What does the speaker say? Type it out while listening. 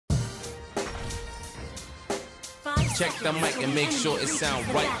Check the mic and make sure it sound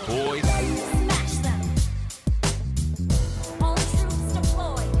right, boys. Smash them. All troops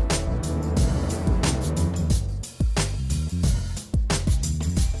deployed.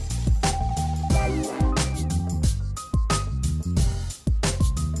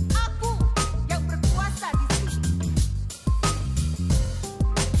 Aku yang berkuasa di sini.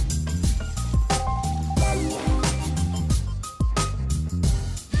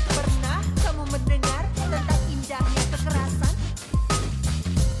 Pernah kamu mendengar tentang indahnya kekerasan?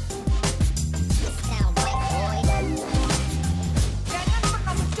 Jangan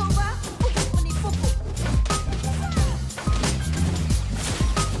pernah mencoba untuk menipuku.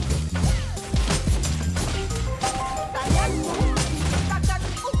 Tanganku diciptakan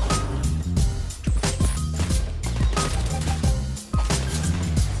untuk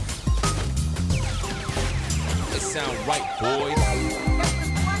It sound right, boys. yang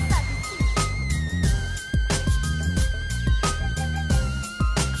berkuasa di sini.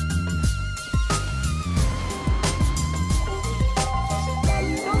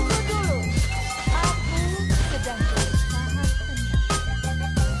 Tunggu dulu, aku sedang berusaha tenang. Tanganku diciptakan untuk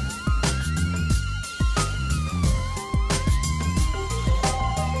berdamai.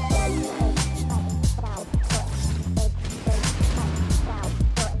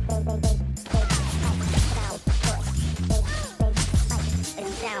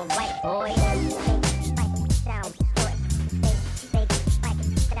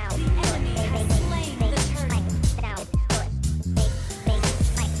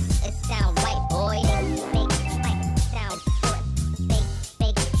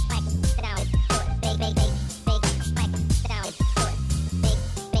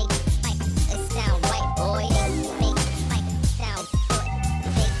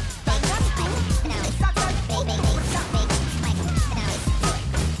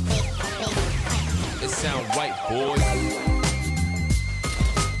 It sound right, boys.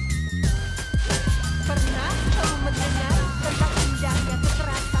 Pernah kamu mendengar tentang indahnya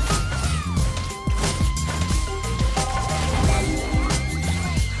kekerasan?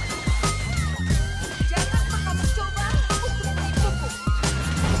 Jangan pernah mencoba untuk menipuku.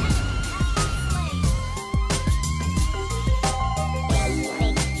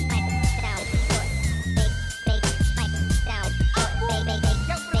 Aku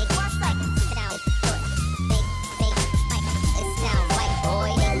yang berkuasa di sini.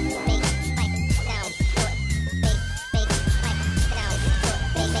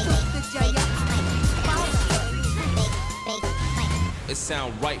 Untuk kejayaan para It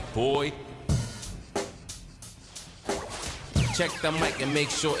sound right, boy. Check the mic and make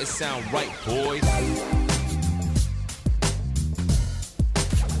sure it sound right, boys.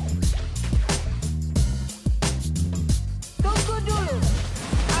 Tunggu dulu,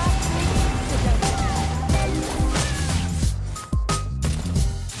 aku sedang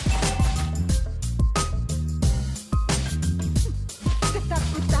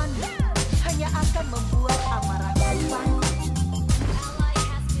ketakutan hanya akan membuat amarah bangkit.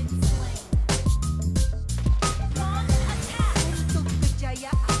 Untuk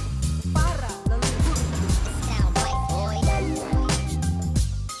kejayaan para leluhur.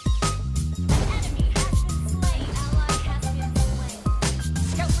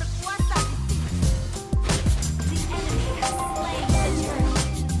 Yang berkuasa di sini.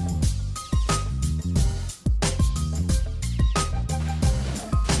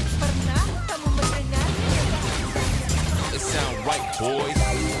 Pernah kamu mendengar? It sound right, boys.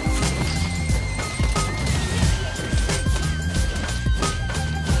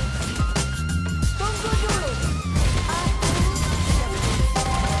 Tunggu dulu, aku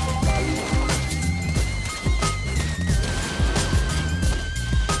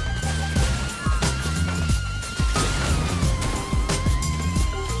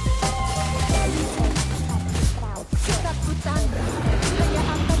ketakutan hanya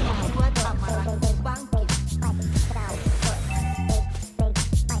akan membuat amarahku bangkit.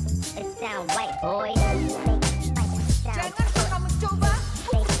 Jangan pernah mencoba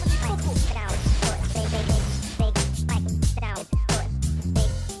untuk menipuku.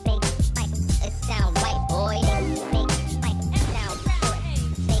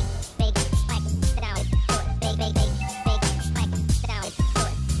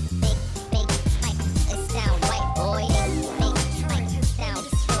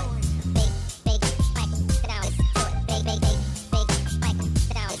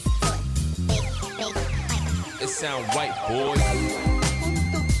 It sound right, boys.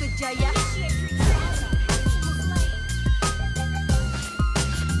 Untuk kejayaan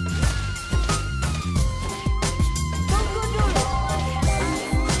tunggu dulu.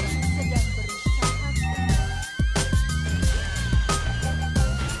 Aku sedang berusaha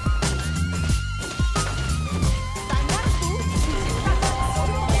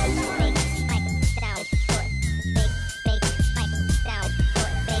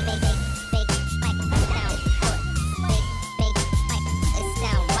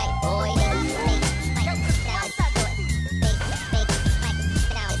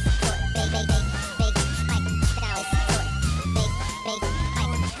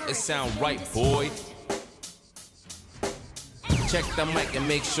it sound right, boy. Check the mic and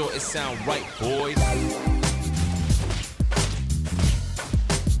make sure it sound right, boy.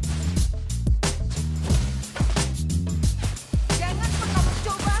 Jangan pernah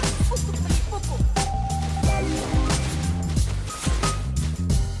mencoba untuk menipuku.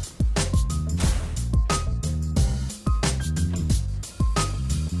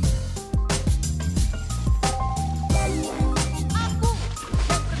 Aku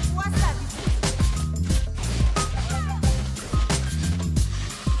yang berkuasa di sini.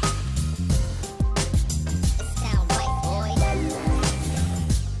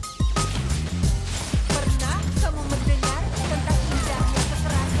 Pernah kamu mendengar tentang indahnya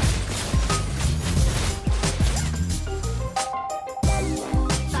kekerasan?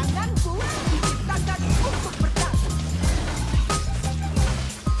 Tanganku diciptakan untuk bertarung.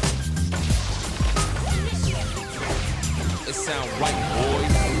 It sound right, boy.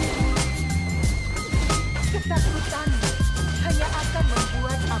 Ketakutanmu hanya akan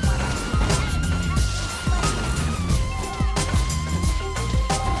membuat amarah.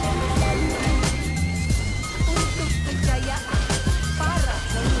 Untuk kejayaan para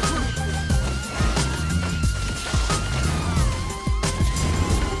leluhurku.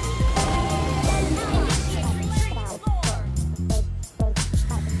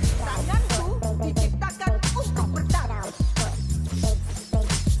 Tanganku diciptakan untuk bertarung.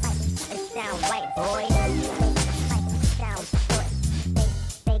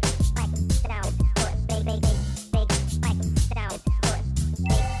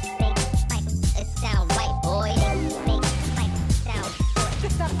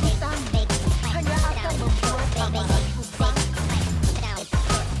 Ketakutanmu hanya akan membuat amarahku bangkit.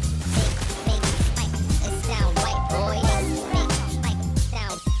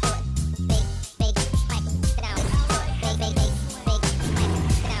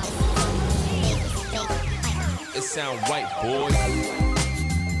 It sound right, boy.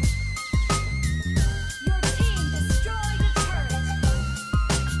 Your team destroyed a turret.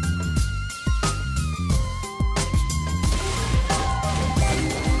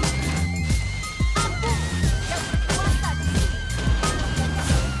 Aku yang berkuasa di sini.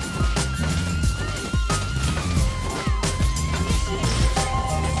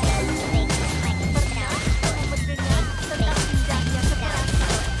 Pernah kamu mendengar tentang indahnya kekerasan?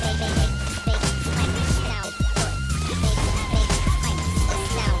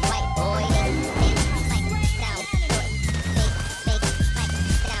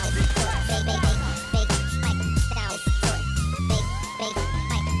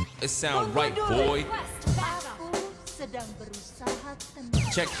 It sound right, boy. Aku sedang berusaha tenang.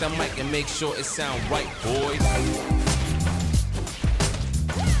 Check the mic and make sure it sound right, boy.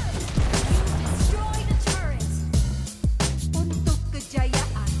 Untuk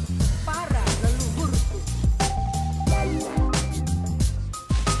kejayaan para leluhurku.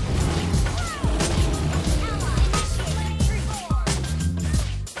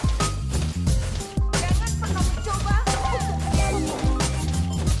 Jangan pernah mencoba untuk menipuku.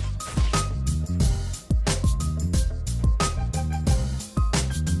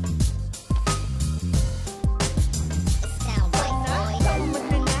 Pernah kamu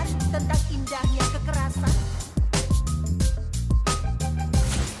mendengar tentang indahnya kekerasan?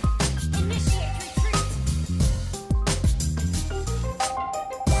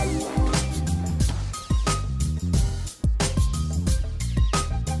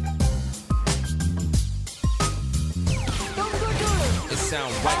 Tunggu dulu. It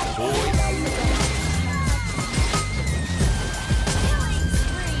sound right, boy.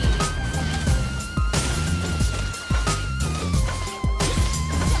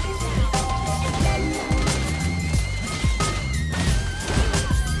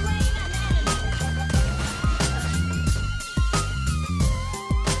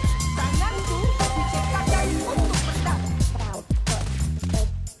 Tanganku diciptakan untuk bertarung.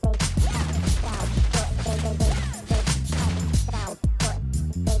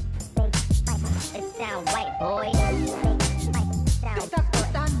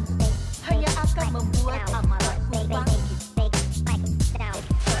 Ketakutanmu hanya akan membuat amarahku bangkit.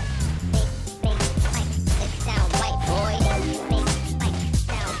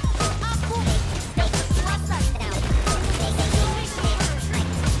 Aku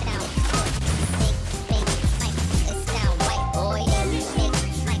yang berkuasa di sini.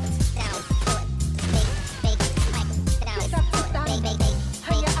 Ketakutanmu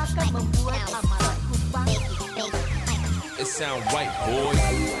hanya akan membuat amarahku bangkit. It sound right, boy.